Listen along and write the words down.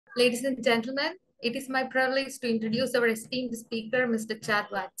Ladies and gentlemen, it is my privilege to introduce our esteemed speaker, Mr. Chad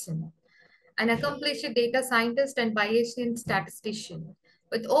Watson, an accomplished data scientist and Bayesian statistician.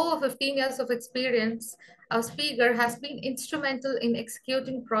 With over 15 years of experience, our speaker has been instrumental in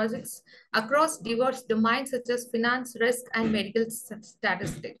executing projects across diverse domains such as finance, risk, and medical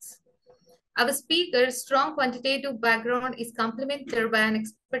statistics. Our speaker's strong quantitative background is complemented by an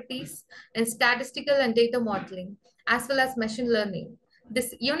expertise in statistical and data modeling, as well as machine learning.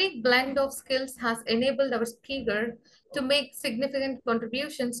 This unique blend of skills has enabled our speaker to make significant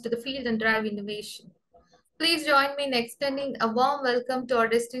contributions to the field and drive innovation. Please join me in extending a warm welcome to our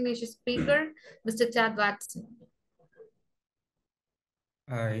distinguished speaker, Mr. Chad Watson.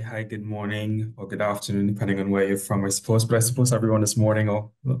 Hi, good morning or good afternoon, depending on where you're from, I suppose. But I suppose everyone is morning or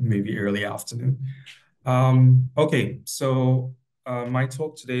maybe early afternoon. Okay, so my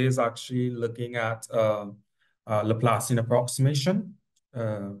talk today is actually looking at Laplacian approximation.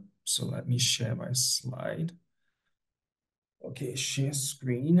 So let me share my slide. Okay, share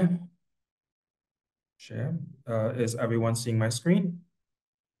screen. Share. Is everyone seeing my screen?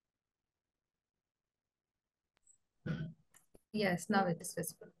 Yes, now it is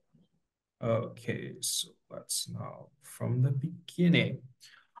visible. Okay, so let's now from the beginning.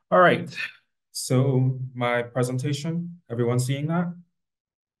 All right, so my presentation, everyone seeing that?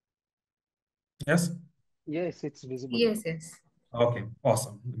 Yes? Yes, it's visible. Yes, yes. Okay,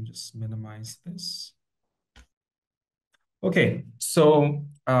 awesome. Let me just minimize this. Okay, so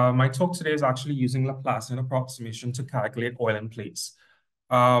my talk today is actually using Laplacian approximation to calculate oil in place.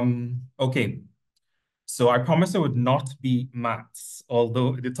 Okay, so I promised it would not be maths,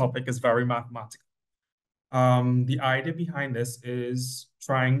 although the topic is very mathematical. The idea behind this is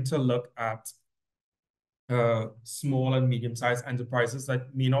trying to look at small and medium-sized enterprises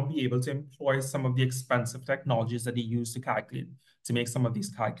that may not be able to employ some of the expensive technologies that they use to make some of these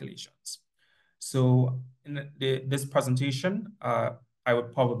calculations. So in this presentation, I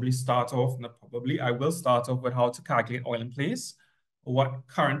would probably start off, not probably, I will start off with how to calculate oil in place, what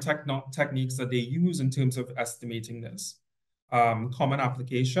current techniques that they use in terms of estimating this, common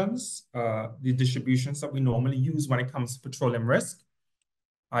applications, the distributions that we normally use when it comes to petroleum risk.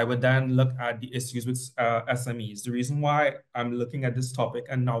 I would then look at the issues with SMEs. The reason why I'm looking at this topic,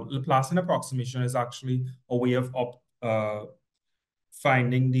 and now Laplacian approximation is actually a way of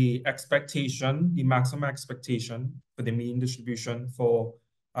finding the expectation, the maximum expectation for the mean distribution for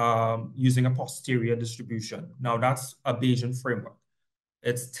using a posterior distribution. Now that's a Bayesian framework.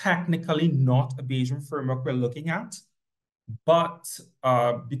 It's technically not a Bayesian framework we're looking at, but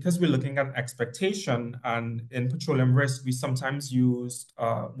because we're looking at expectation, and in petroleum risk, we sometimes use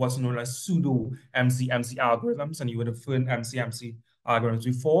what's known as pseudo MCMC algorithms, and you would have heard MCMC algorithms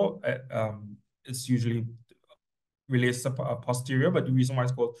before. It's usually relates to posterior, but the reason why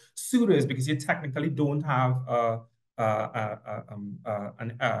it's called pseudo is because you technically don't have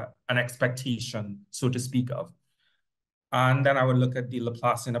an expectation, so to speak of. And then I would look at the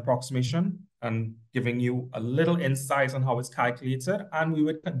Laplacian approximation and giving you a little insight on how it's calculated. And we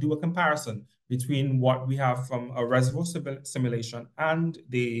would do a comparison between what we have from a reservoir simulation and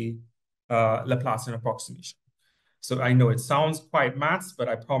the Laplacian approximation. So I know it sounds quite maths, but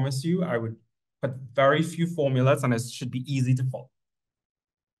I promise you I would put very few formulas and it should be easy to follow.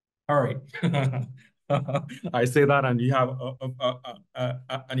 All right. I say that and you have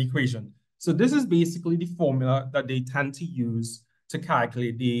an equation. So this is basically the formula that they tend to use to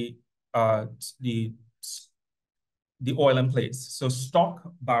calculate the oil in place. So stock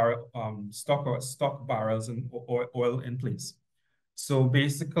barrels and oil in place. So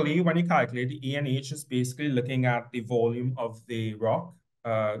basically, when you calculate the ANH, is basically looking at the volume of the rock.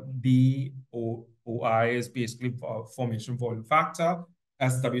 BOI is basically formation volume factor.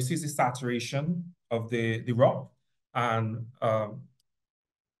 SWC is the saturation of the rock, and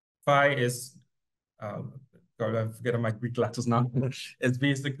phi is God, I'm forgetting my Greek letters now. It's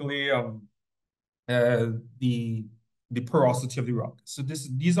basically the porosity of the rock. So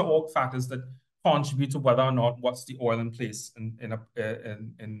these are all factors that contribute to whether or not what's the oil in place in a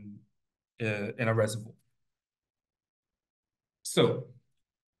reservoir. So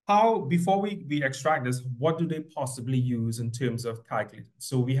before we extract this, what do they possibly use in terms of calculating?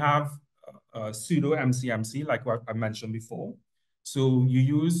 So we have pseudo MCMC, like what I mentioned before. So you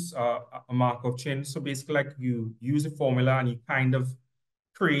use a Markov chain. So basically, like you use a formula and you kind of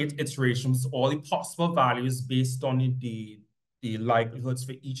create iterations, all the possible values based on the likelihoods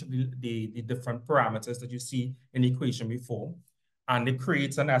for each of the different parameters that you see in the equation before. And it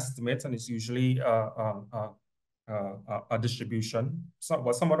creates an estimate, and it's usually a distribution,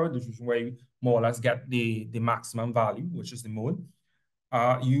 somewhat of a distribution where you more or less get the maximum value, which is the mode.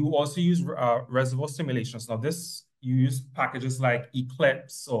 You also use reservoir simulations. Now, you use packages like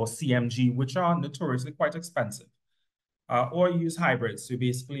Eclipse or CMG, which are notoriously quite expensive. Or you use hybrids. So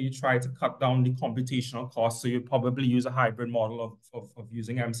basically, you try to cut down the computational costs. So you probably use a hybrid model of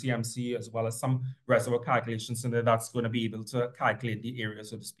using MCMC as well as some reservoir calculations, and that's going to be able to calculate the area,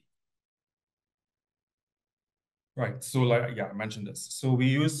 so to speak. Right. So, like, yeah, I mentioned this. So we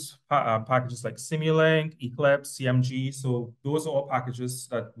use packages like Simulink, Eclipse, CMG. So those are all packages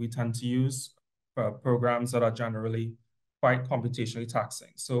that we tend to use for programs that are generally quite computationally taxing.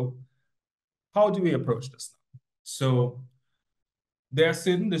 So how do we approach this now? So there are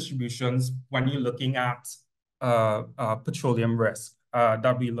certain distributions when you're looking at petroleum risk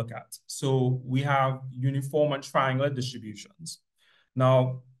that we look at. So we have uniform and triangular distributions.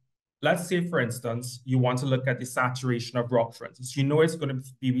 Now, let's say, for instance, you want to look at the saturation of rock, for instance. You know it's going to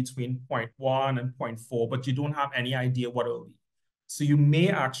be between 0.1 and 0.4, but you don't have any idea what it will be. So you may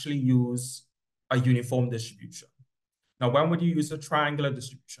actually use a uniform distribution. Now, when would you use a triangular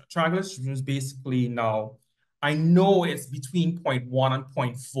distribution? Triangular distribution is basically now, I know it's between 0.1 and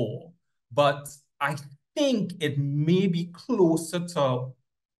 0.4, but I think it may be closer to,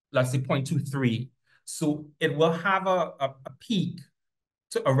 let's say, 0.23. So it will have a peak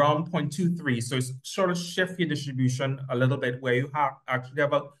to around 0.23. So it's sort of shift your distribution a little bit where you actually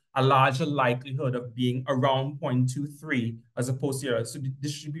have a larger likelihood of being around 0.23 as opposed to, so the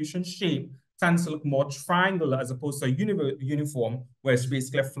distribution shape tends to look more triangular as opposed to a uniform, where it's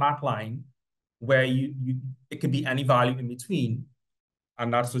basically a flat line where it could be any value in between,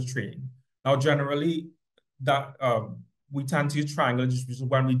 and that's the training. Now, generally, that we tend to use triangular distribution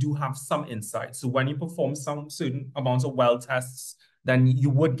when we do have some insight. So when you perform some certain amounts of well tests, then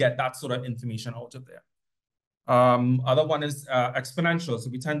you would get that sort of information out of there. Other one is exponential. So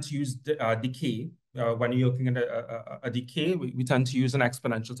we tend to use decay. When you're looking at a decay, we tend to use an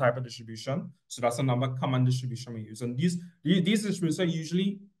exponential type of distribution. So that's another common distribution we use. And these distributions are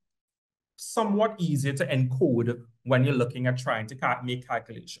usually somewhat easier to encode when you're looking at trying to make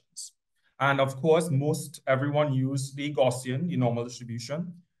calculations. And of course, everyone use the Gaussian, the normal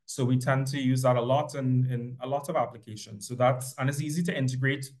distribution. So we tend to use that a lot in a lot of applications. So and it's easy to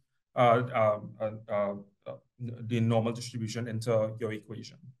integrate the normal distribution into your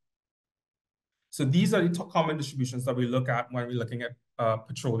equation. So these are the common distributions that we look at when we're looking at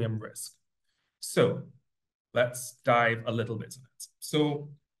petroleum risk. So let's dive a little bit in it. So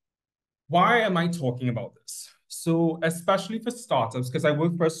why am I talking about this? So especially for startups, because I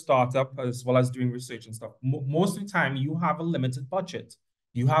work for a startup as well as doing research and stuff, most of the time you have a limited budget.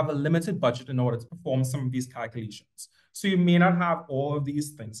 You have a limited budget in order to perform some of these calculations. So you may not have all of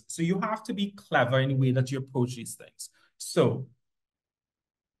these things. So you have to be clever in the way that you approach these things. So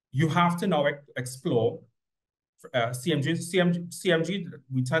you have to now explore CMG.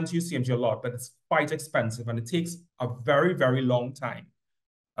 We tend to use CMG a lot, but it's quite expensive and it takes a very, very long time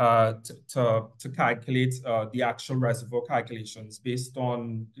to calculate the actual reservoir calculations based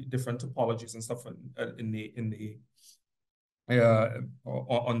on different topologies and stuff on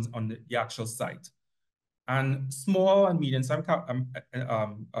the actual site. And small and medium-sized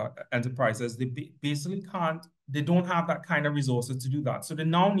enterprises, they basically they don't have that kind of resources to do that. So they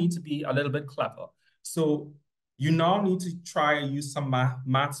now need to be a little bit clever. So you now need to try and use some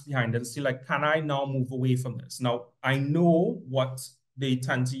maths behind it and see, like, can I now move away from this? Now, I know what they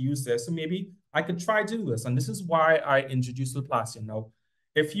tend to use this, so maybe I could try to do this. And this is why I introduced Laplacian. Now,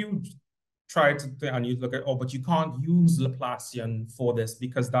 if you try to, and you look at, oh, but you can't use Laplacian for this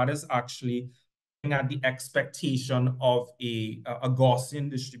because that is actually at the expectation of a Gaussian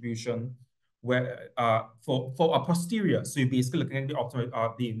distribution where for a posterior. So you're basically looking at the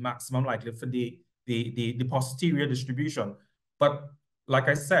optimal, the maximum likelihood for the posterior distribution. But like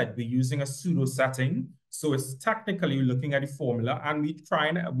I said, we're using a pseudo setting. So it's technically looking at the formula, and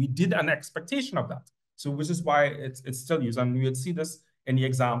we did an expectation of that. So which is why it's still used. And we would see this in the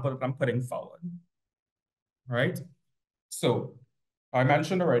example that I'm putting forward. Right? So I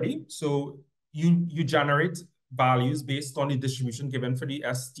mentioned already. So you generate values based on the distribution given for the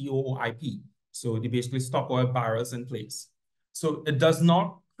STOIP. So they basically stop oil barrels in place. So it does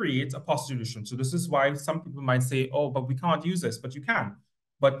not create a posterior distribution. So this is why some people might say, oh, but we can't use this, but you can.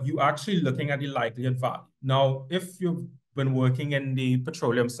 But you're actually looking at the likelihood value. Now, if you've been working in the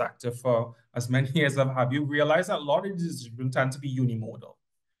petroleum sector for as many years as have you realized that a lot of these distributions tend to be unimodal.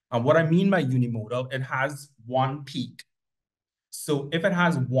 And what I mean by unimodal, it has one peak. So if it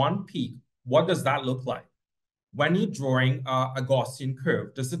has one peak, what does that look like? When you're drawing a Gaussian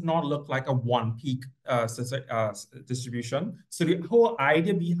curve, does it not look like a one peak distribution? So the whole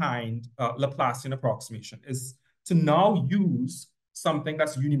idea behind Laplacian approximation is to now use something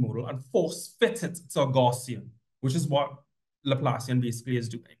that's unimodal and force fit it to a Gaussian, which is what Laplacian basically is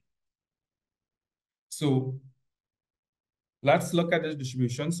doing. So let's look at the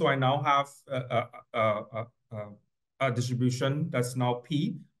distribution. So I now have a distribution that's now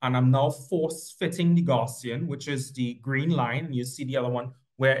P, and I'm now force fitting the Gaussian, which is the green line. And you see the other one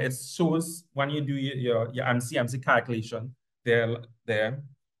where it shows when you do your MC calculation there,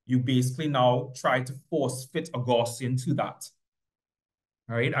 you basically now try to force fit a Gaussian to that.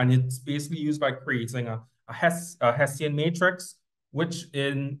 All right, and it's basically used by creating a Hessian matrix, which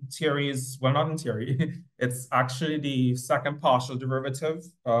in theory is, well, not in theory, it's actually the second partial derivative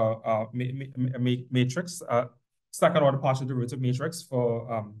matrix, second order partial derivative matrix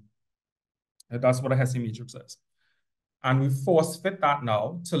for, that's what a Hessian matrix is. And we force fit that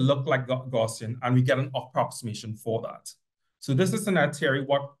now to look like Gaussian, and we get an approximation for that. So this is in our theory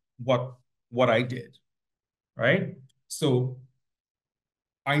what I did, right? So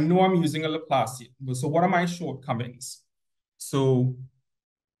I know I'm using a Laplacian. So what are my shortcomings? So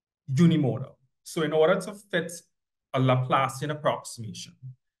unimodal. So in order to fit a Laplacian approximation,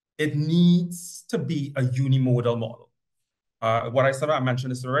 it needs to be a unimodal model. What I said, I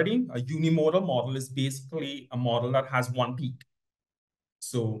mentioned this already. A unimodal model is basically a model that has one peak.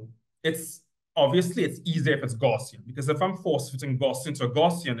 So it's obviously it's easier if it's Gaussian, because if I'm force fitting Gaussian to a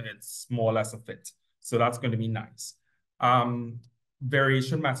Gaussian, it's more or less a fit. So that's going to be nice.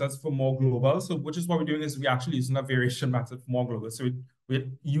 Variation methods for more global. So which is what we're doing is we're actually using a variation method for more global. So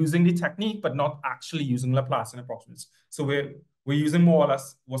we're using the technique, but not actually using Laplacian approximations. So we're using more or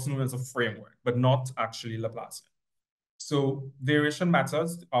less what's known as a framework, but not actually Laplacian. So variation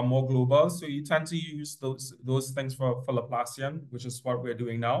methods are more global. So you tend to use those things for Laplacian, which is what we're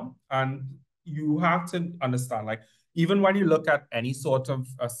doing now. And you have to understand, like, even when you look at any sort of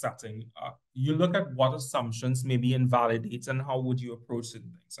setting, you look at what assumptions may be invalidated and how would you approach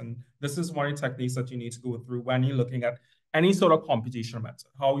certain things. And this is one of the techniques that you need to go through when you're looking at any sort of computational method,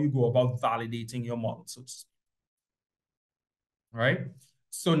 how you go about validating your model, so to speak. All right.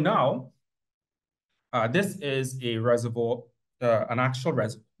 So now, this is a reservoir, an actual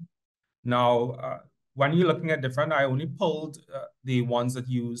reservoir. Now, when you're looking at different, I only pulled the ones that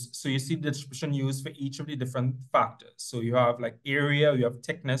use, so you see the distribution used for each of the different factors. So you have like area, you have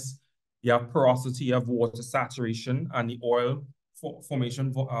thickness, you have porosity, you have water saturation, and the oil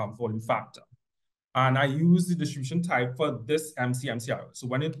formation volume factor. And I use the distribution type for this MC algorithm. So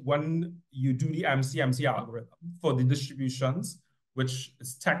when you do the MC algorithm for the distributions, which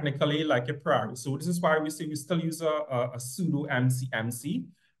is technically like a priori. So this is why we say we still use a pseudo MC,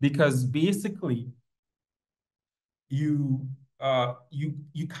 because basically you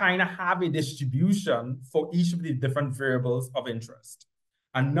kind of have a distribution for each of the different variables of interest.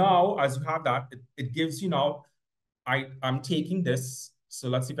 And now, as you have that, it gives you now, I'm taking this. So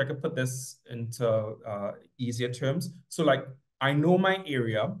let's see if I can put this into easier terms. So like, I know my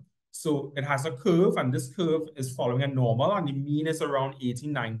area. So it has a curve, and this curve is following a normal, and the mean is around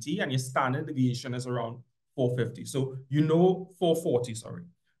 1890, and your standard deviation is around 450. So you know 440, sorry.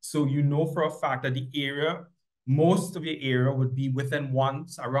 So you know for a fact that the area, most of your area would be within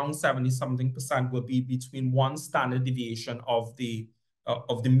around 70-something% will be between one standard deviation of the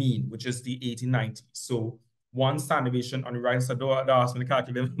mean, which is the 1890. So one standard deviation on the right side, don't ask me to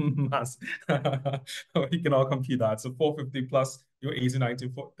calculate mass. You can all compute that. So 450 plus your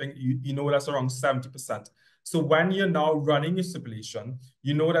 1890 thing, you know that's around 70%. So when you're now running your simulation,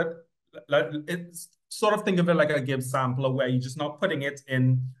 you know that it's sort of think of it like a Gibbs sampler where you're just not putting it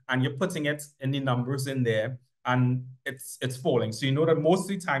in and you're putting it in the numbers in there and it's falling. So you know that most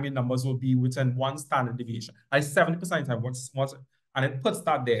of the time your numbers will be within one standard deviation. Like 70% of the time, and it puts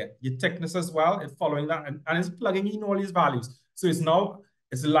that there. Your thickness as well, it's following that, and it's plugging in all these values. So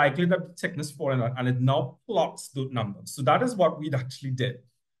it's likely that the thickness falling out, and it now plots those numbers. So that is what we actually did.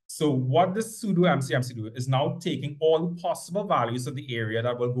 So what this pseudo MC do is now taking all the possible values of the area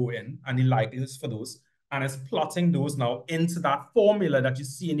that will go in and the likeliness for those, and it's plotting those now into that formula that you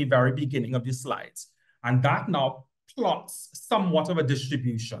see in the very beginning of the slides. And that now plots somewhat of a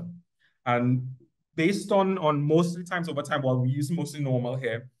distribution. And based on most of the times over time, well, we use mostly normal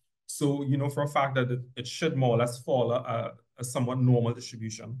here. So you know for a fact that it should more or less follow a somewhat normal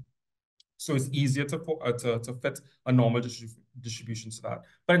distribution. So it's easier to fit a normal distribution to that.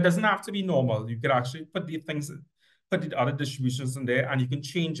 But it doesn't have to be normal. You could actually put the other distributions in there, and you can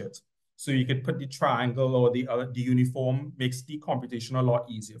change it. So you could put the triangle or the uniform, makes the computation a lot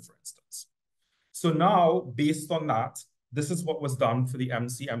easier, for instance. So now, based on that, this is what was done for the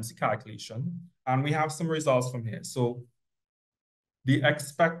MC calculation. And we have some results from here. So the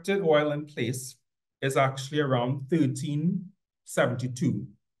expected oil in place is actually around 13 1372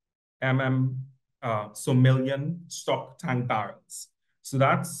 so million stock tank barrels. So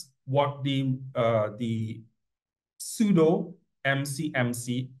that's what the pseudo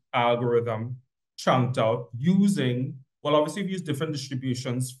MCMC algorithm chunked out using, well, obviously, if you use different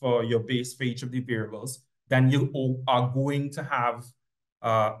distributions for your base for each of the variables, then you are going to have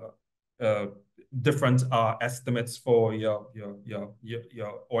different estimates for your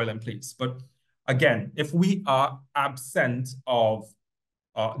oil in place. But again, if we are absent of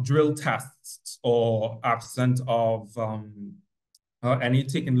drill tests or absent of any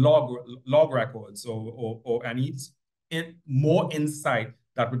taking log records or any more insight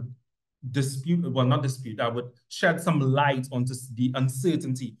that would not dispute, that would shed some light onto the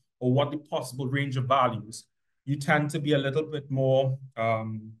uncertainty or what the possible range of values, you tend to be a little bit more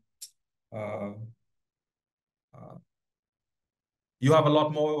you have a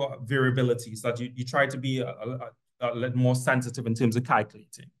lot more variabilities that you try to be a little more sensitive in terms of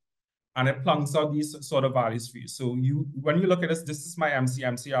calculating. And it plunks out these sort of values for you. So when you look at this is my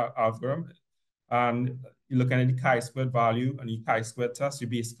MCMC algorithm, and you look at the chi-squared value and the chi-squared test, you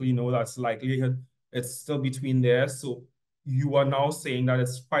basically know that's likelihood. It's still between there. So you are now saying that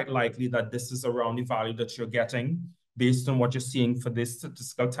it's quite likely that this is around the value that you're getting based on what you're seeing for this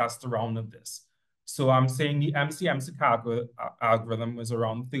statistical test around of this. So I'm saying the MCMC algorithm is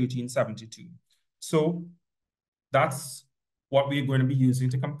around 1372. So that's what we're going to be using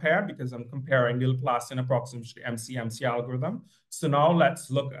to compare, because I'm comparing the Laplacian approximation to the MCMC algorithm. So now let's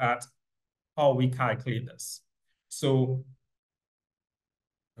look at how we calculate this. So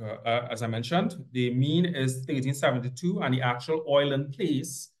as I mentioned, the mean is 1372 and the actual oil in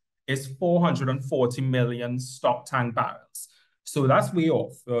place is 440 million stock tank barrels. So that's way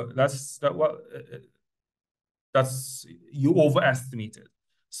off. That's you overestimated.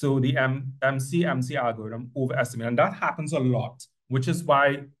 So the MCMC algorithm overestimated, and that happens a lot, which is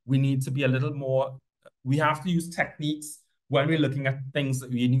why we need to be a little more, we have to use techniques when we're looking at things.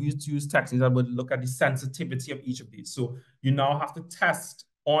 We need to use techniques that would look at the sensitivity of each of these. So you now have to test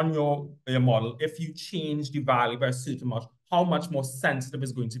on your model, if you change the value by a certain much, how much more sensitive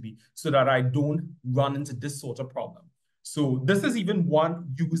it's going to be, so that I don't run into this sort of problem. So this is even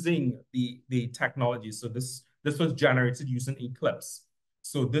one using the technology. So this was generated using Eclipse.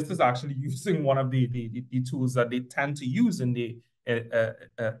 So this is actually using one of the tools that they tend to use in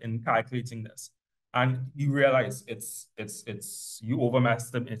in calculating this. And you realize you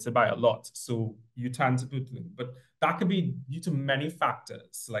overestimate it by a lot. So you tend to put, but that could be due to many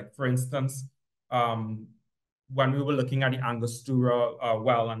factors. Like for instance, when we were looking at the Angostura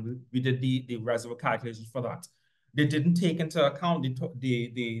well, and we did the reservoir calculations for that, they didn't take into account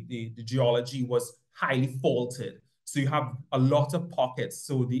the geology was highly faulted. So you have a lot of pockets.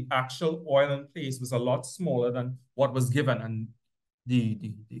 So the actual oil in place was a lot smaller than what was given, and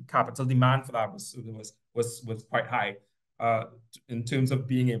the capital demand for that was quite high in terms of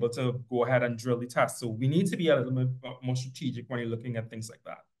being able to go ahead and drill the test. So we need to be a little bit more strategic when you're looking at things like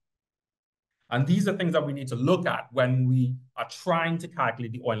that. And these are things that we need to look at when we are trying to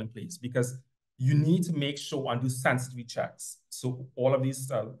calculate the oil in place, because you need to make sure and do sensitivity checks. So all of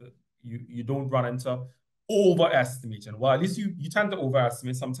these, you don't run into overestimation. Well, at least you tend to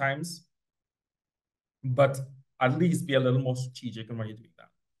overestimate sometimes, but at least be a little more strategic in when you're doing that.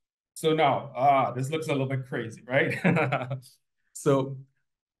 So now, this looks a little bit crazy, right? So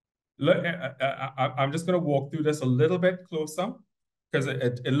look, I'm just going to walk through this a little bit closer, because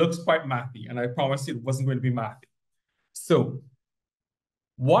it looks quite mathy, and I promised you it wasn't going to be mathy. So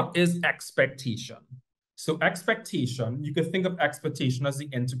what is expectation? So expectation, you can think of expectation as the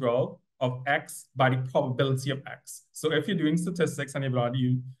integral of x by the probability of x. So if you're doing statistics and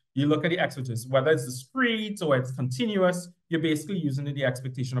you look at the expectations, whether it's discrete or it's continuous, you're basically using the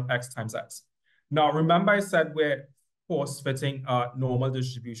expectation of x times x. Now, remember I said we're force-fitting normal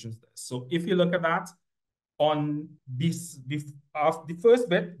distributions. So if you look at that, on the first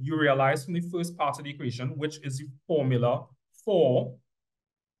bit, you realize from the first part of the equation, which is the formula for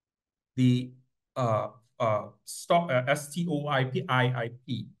the STOIP.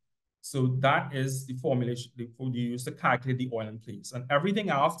 So that is the formulation you use to calculate the oil in place. And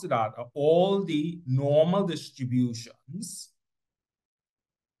everything after that are all the normal distributions,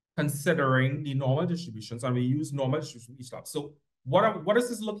 considering the normal distributions, and we use normal distribution each time. So what does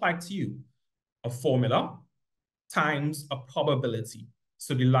this look like to you? A formula times a probability.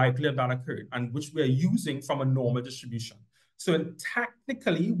 So the likelihood that occurred, and which we are using from a normal distribution. So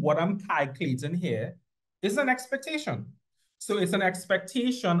technically, what I'm calculating here is an expectation. So it's an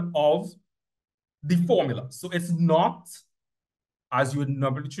expectation of the formula. So it's not as you would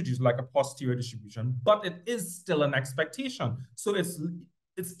normally introduce like a posterior distribution, but it is still an expectation. So it's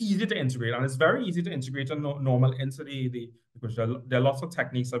easy to integrate, and it's very easy to integrate a normal into because there are lots of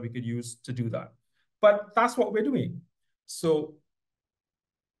techniques that we could use to do that. But that's what we're doing. So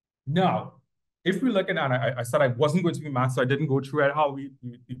now, if we look at, and I said I wasn't going to be math, so I didn't go through how we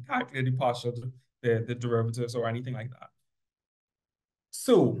calculate the partial, the derivatives or anything like that.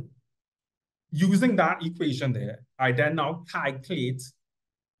 So using that equation there, I then now calculate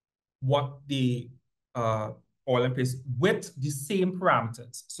what the oil and place with the same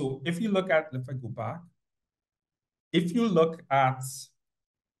parameters. So if you look at, if I go back, if you look at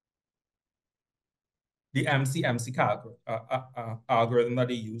the MC-MC algorithm that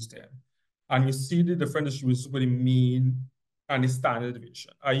they used there, and you see the different distributions with the mean and the standard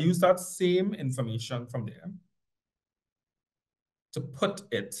deviation. I use that same information from there to put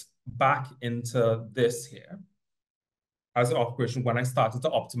it back into this here as an operation when I started to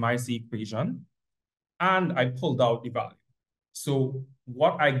optimize the equation, and I pulled out the value. So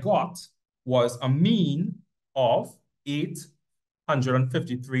what I got was a mean of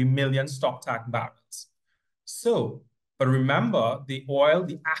 853 million stock tank barrels. So, but remember, the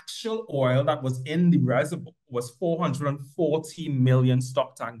actual oil that was in the reservoir was 440 million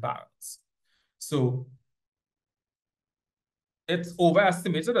stock tank barrels. So it's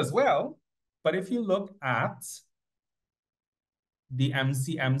overestimated as well. But if you look at the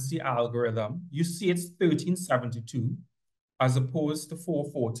MC-MC algorithm, you see it's 1372 as opposed to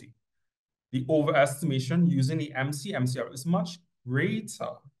 440. The overestimation using the MC-MC is much greater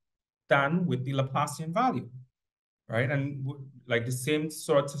than with the Laplacian value, right? And like the same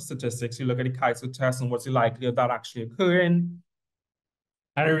sort of statistics, you look at the chi-square test and what's the likelihood of that actually occurring.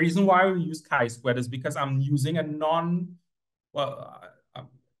 And the reason why we use chi-squared is because I'm using a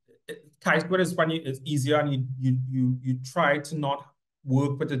chi-squared is when it's easier and you try to not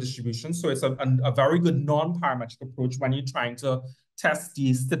work with the distribution. So it's a very good non-parametric approach when you're trying to test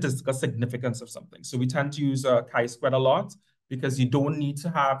the statistical significance of something. So we tend to use chi-squared a lot because you don't need to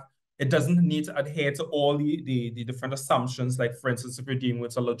have, it doesn't need to adhere to all the different assumptions. Like for instance, if you're dealing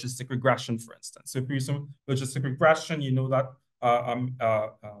with a logistic regression, for instance. So if you're using logistic regression, you know that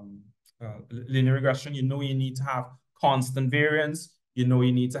linear regression, you know you need to have constant variance. You know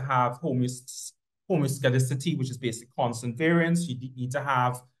you need to have homoscedasticity, which is basically constant variance. You need to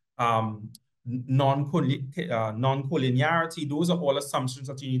have non-collinearity. Those are all assumptions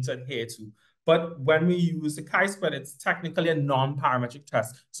that you need to adhere to. But when we use the chi-squared, it's technically a non-parametric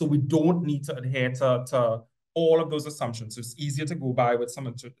test. So we don't need to adhere to all of those assumptions. So it's easier to go by with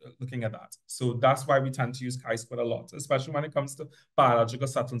someone looking at that. So that's why we tend to use chi-squared a lot, especially when it comes to biological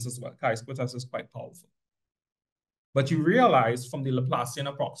substances as well. Chi-squared test is quite powerful. But you realize from the Laplacian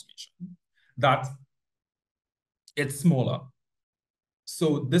approximation that it's smaller.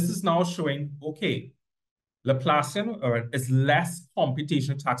 So this is now showing, okay, Laplacian is less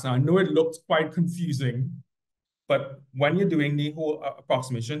computational tax. Now, I know it looks quite confusing, but when you're doing the whole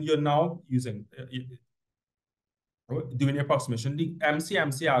approximation, you're now using, doing the approximation, the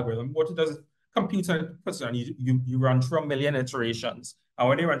MC-MC algorithm, what it does is computer puts on, you run through 1 million iterations. And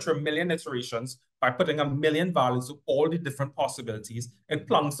when you run through 1 million iterations, by putting 1 million values of all the different possibilities, it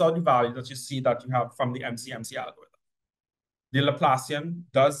plunks out the value that you see that you have from the MC-MC algorithm. The Laplacian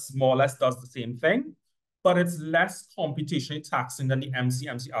more or less does the same thing, but it's less computationally taxing than the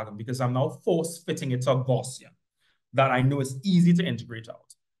MC-MC algorithm because I'm now force-fitting it to a Gaussian that I know is easy to integrate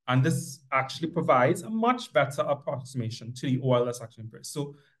out. And this actually provides a much better approximation to the oil that's actually embraced.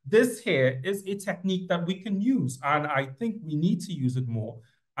 So this here is a technique that we can use, and I think we need to use it more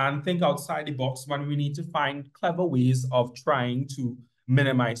and think outside the box when we need to find clever ways of trying to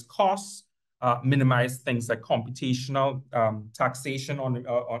minimize costs, minimize things like computational taxation on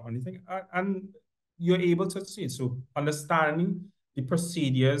anything, and you're able to see it. So understanding the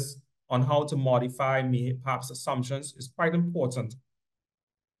procedures on how to modify perhaps assumptions is quite important.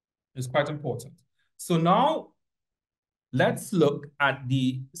 It's quite important. So now let's look at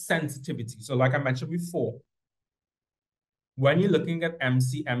the sensitivity. So like I mentioned before, when you're looking at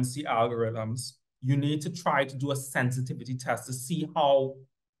MC-MC algorithms, you need to try to do a sensitivity test to see how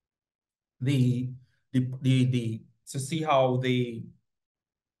the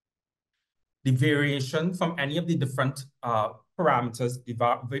variation from any of the different parameters, the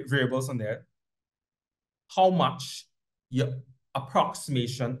variables in there, how much your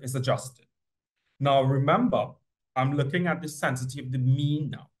approximation is adjusted. Now, remember, I'm looking at the sensitivity of the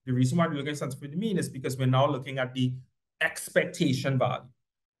mean now. The reason why we're looking at sensitivity of the mean is because we're now looking at the expectation value.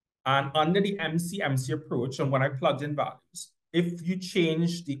 And under the MC-MC approach, and when I plugged in values, if you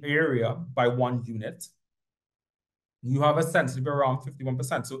change the area by 1 unit, you have a sensitivity around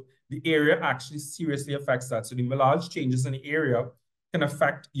 51%. So the area actually seriously affects that. So the large changes in the area can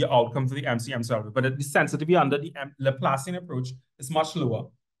affect your outcome for the MC-MC algorithm. But the sensitivity under the Laplacian approach is much lower,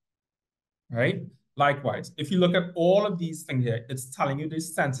 right? Likewise, if you look at all of these things here, it's telling you the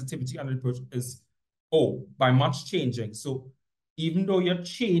sensitivity under the approach is, by much changing. So even though you're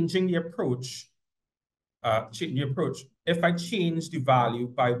changing the approach, if I change the value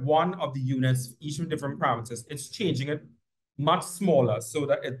by one of the units, each of different parameters, it's changing it much smaller so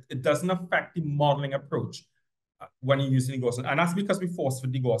that it doesn't affect the modeling approach when you're using the Gaussian. And that's because we force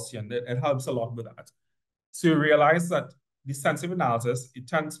fit the Gaussian. It helps a lot with that. So you realize that the sensitive analysis, it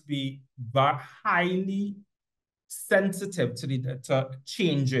tends to be very highly sensitive to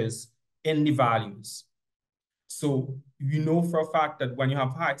changes in the values. So you know for a fact that when you have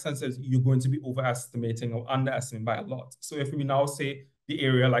high sensitivity, you're going to be overestimating or underestimating by a lot. So if we now say the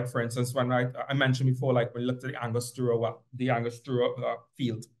area, like for instance, when I mentioned before, like when you looked at the Angostura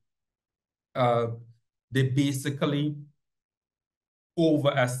field, they basically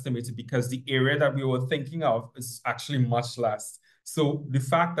overestimated because the area that we were thinking of is actually much less. So the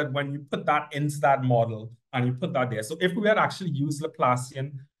fact that when you put that into that model and you put that there, so if we had actually used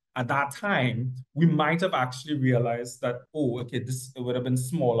Laplacian at that time, we might have actually realized that, okay, this would have been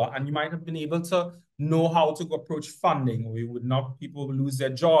smaller, and you might have been able to know how to approach funding, or you would not, people will lose their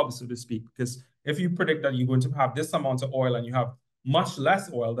jobs, so to speak, because if you predict that you're going to have this amount of oil and you have much less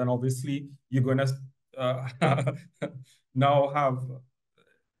oil, then obviously you're going to now have,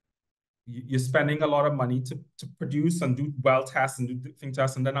 you're spending a lot of money to produce and do well tests and do thing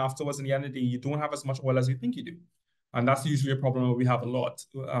tests, and then afterwards, in the end of the day, you don't have as much oil as you think you do. And that's usually a problem that we have a lot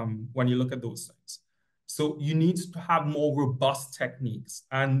when you look at those things. So you need to have more robust techniques.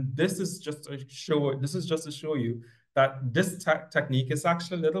 And this is just to show you that this technique is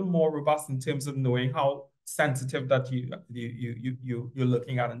actually a little more robust in terms of knowing how sensitive that you're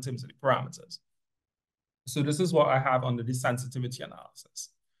looking at in terms of the parameters. So this is what I have under the sensitivity analysis.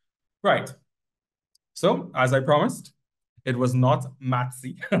 Right. So as I promised, it was not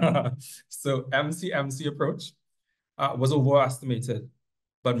MATSI. So MC approach was overestimated,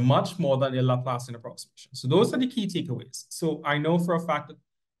 but much more than the Laplacian approximation. So those are the key takeaways. So I know for a fact that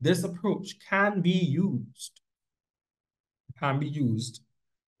this approach can be used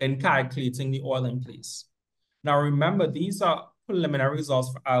in calculating the oil in place. Now remember, these are preliminary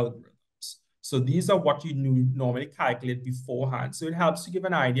results for algorithms. So these are what you normally calculate beforehand. So it helps to give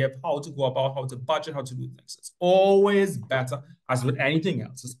an idea of how to go about, how to budget, how to do things. It's always better, as with anything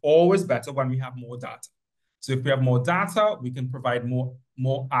else, it's always better when we have more data. So if we have more data, we can provide more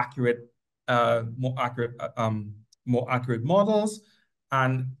accurate models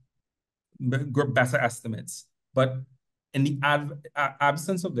and better estimates. But in the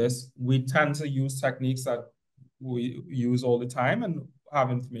absence of this, we tend to use techniques that we use all the time and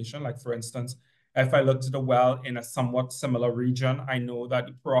have information. Like for instance, if I looked at a well in a somewhat similar region, I know that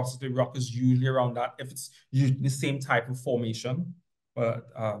the porosity rock is usually around that if it's usually the same type of formation,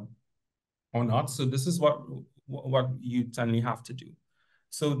 but or not. So this is what you generally have to do.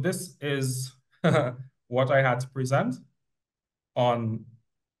 So this is what I had to present on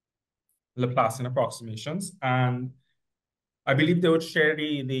Laplacian approximations, and I believe they would share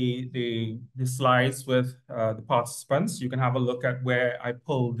the slides with the participants. You can have a look at where I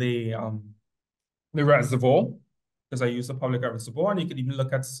pull the reservoir, because I use a public reservoir, and you can even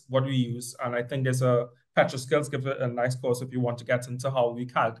look at what we use. And I think there's a Petroskills gives a nice course if you want to get into how we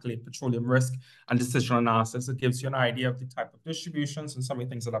calculate petroleum risk and decision analysis. It gives you an idea of the type of distributions and some of the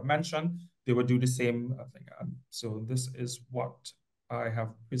things that I've mentioned. They would do the same thing. So this is what I have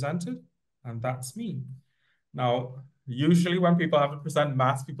presented, and that's me. Now, usually when people have to present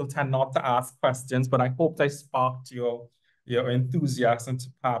maths, people tend not to ask questions, but I hope I sparked your enthusiasm to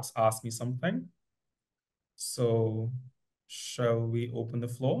perhaps ask me something. So shall we open the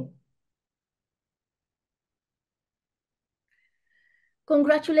floor?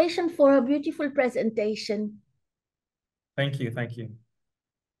 Congratulations for a beautiful presentation. Thank you, thank you.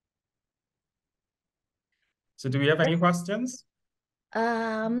 So do we have any questions?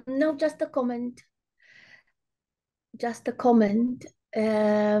 No, just a comment. Just a comment.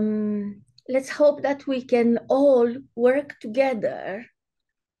 Let's hope that we can all work together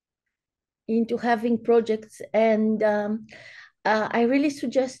into having projects, and I really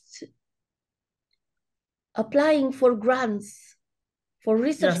suggest applying for grants, for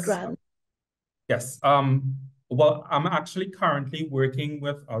research grants. Yes. Well, I'm actually currently working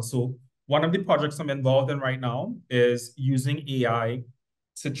with, so one of the projects I'm involved in right now is using AI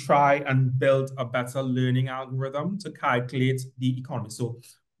to try and build a better learning algorithm to calculate the economy. So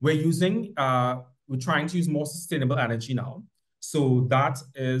we're using we're trying to use more sustainable energy now. So that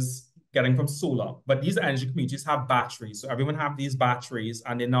is getting from solar. But these energy communities have batteries. So everyone have these batteries,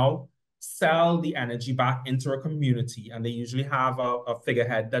 and they now sell the energy back into a community, and they usually have a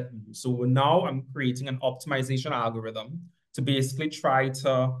figurehead that. So now I'm creating an optimization algorithm to basically try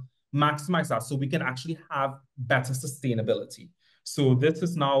to maximize that so we can actually have better sustainability. So this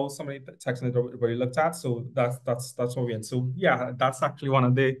is now somebody texting that already looked at. So that's what we're in. So yeah, that's actually one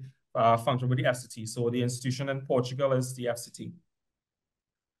of the functions with the FCT. So the institution in Portugal is the FCT.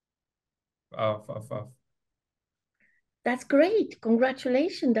 That's great.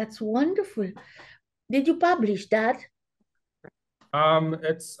 Congratulations. That's wonderful. Did you publish that?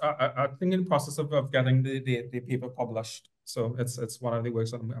 It's I think in the process of getting the paper published. So it's one of the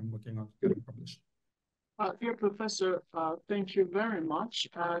works that I'm working on getting published. Dear Professor, thank you very much.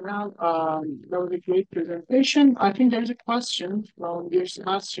 Now, that was a great presentation. I think there's a question from dear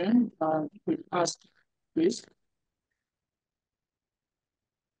Sebastian. Ask, please.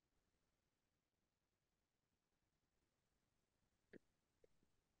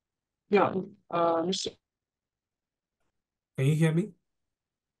 Yeah, Mr. Can you hear me?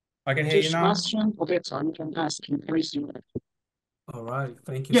 I can hear you now. Sebastian, okay, so you can ask him. All right,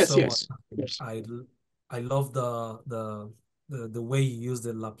 thank you Yes, so yes, much. yes. I love the way you use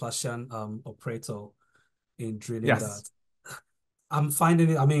the Laplacian operator in drilling Yes. that. I'm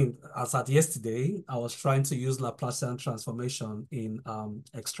finding it, I mean, as at yesterday, I was trying to use Laplacian transformation in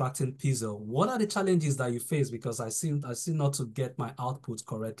extracting piezo. What are the challenges that you face? Because I seem not to get my output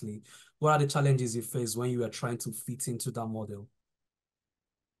correctly. What are the challenges you face when you are trying to fit into that model?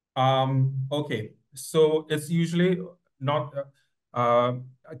 Okay, so it's usually not.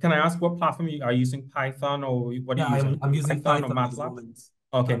 Can I ask what platform you are using? Python or what are you using? I'm using Python or at the MATLAB? moment.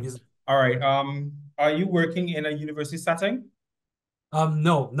 Okay. All right. Are you working in a university setting?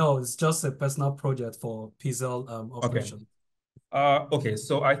 No, it's just a personal project for Pixel operation. Okay,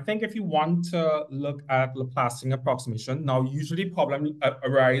 so I think if you want to look at Laplacian approximation, now usually problem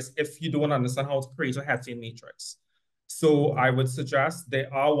arise if you don't understand how to create a Hessian matrix. So I would suggest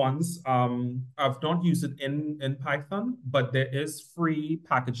there are ones, I've not used it in Python, but there is free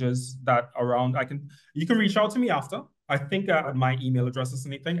packages that around, you can reach out to me after. I think my email address is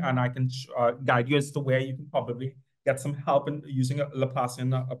anything, and I can guide you as to where you can probably get some help in using a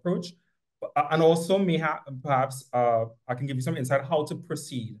Laplacian approach. And also perhaps I can give you some insight how to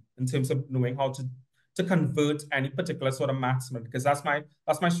proceed in terms of knowing how to convert any particular sort of maths, because that's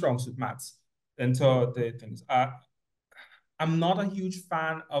my strong suit, maths, into the things. I'm not a huge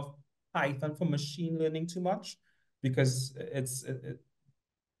fan of Python for machine learning too much, because it's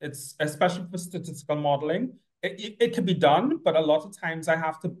especially for statistical modeling. It can be done, but a lot of times I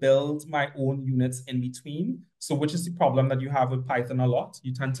have to build my own units in between. So, which is the problem that you have with Python a lot.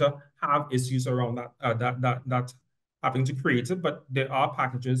 You tend to have issues around that having to create it. But there are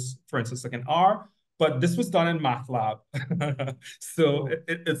packages, for instance, like in R. But this was done in MATLAB, so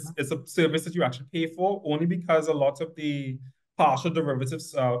it's a service that you actually pay for, only because a lot of the partial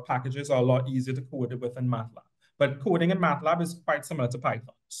derivatives packages are a lot easier to code it with in MATLAB. But coding in MATLAB is quite similar to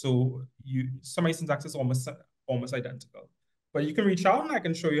Python. So summary syntax is almost identical. But you can reach out and I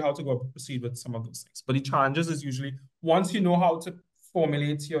can show you how to go proceed with some of those things. But the challenges is usually once you know how to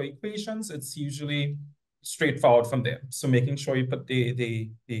formulate your equations, it's usually straightforward from there. So making sure you put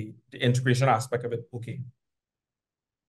the integration aspect of it okay.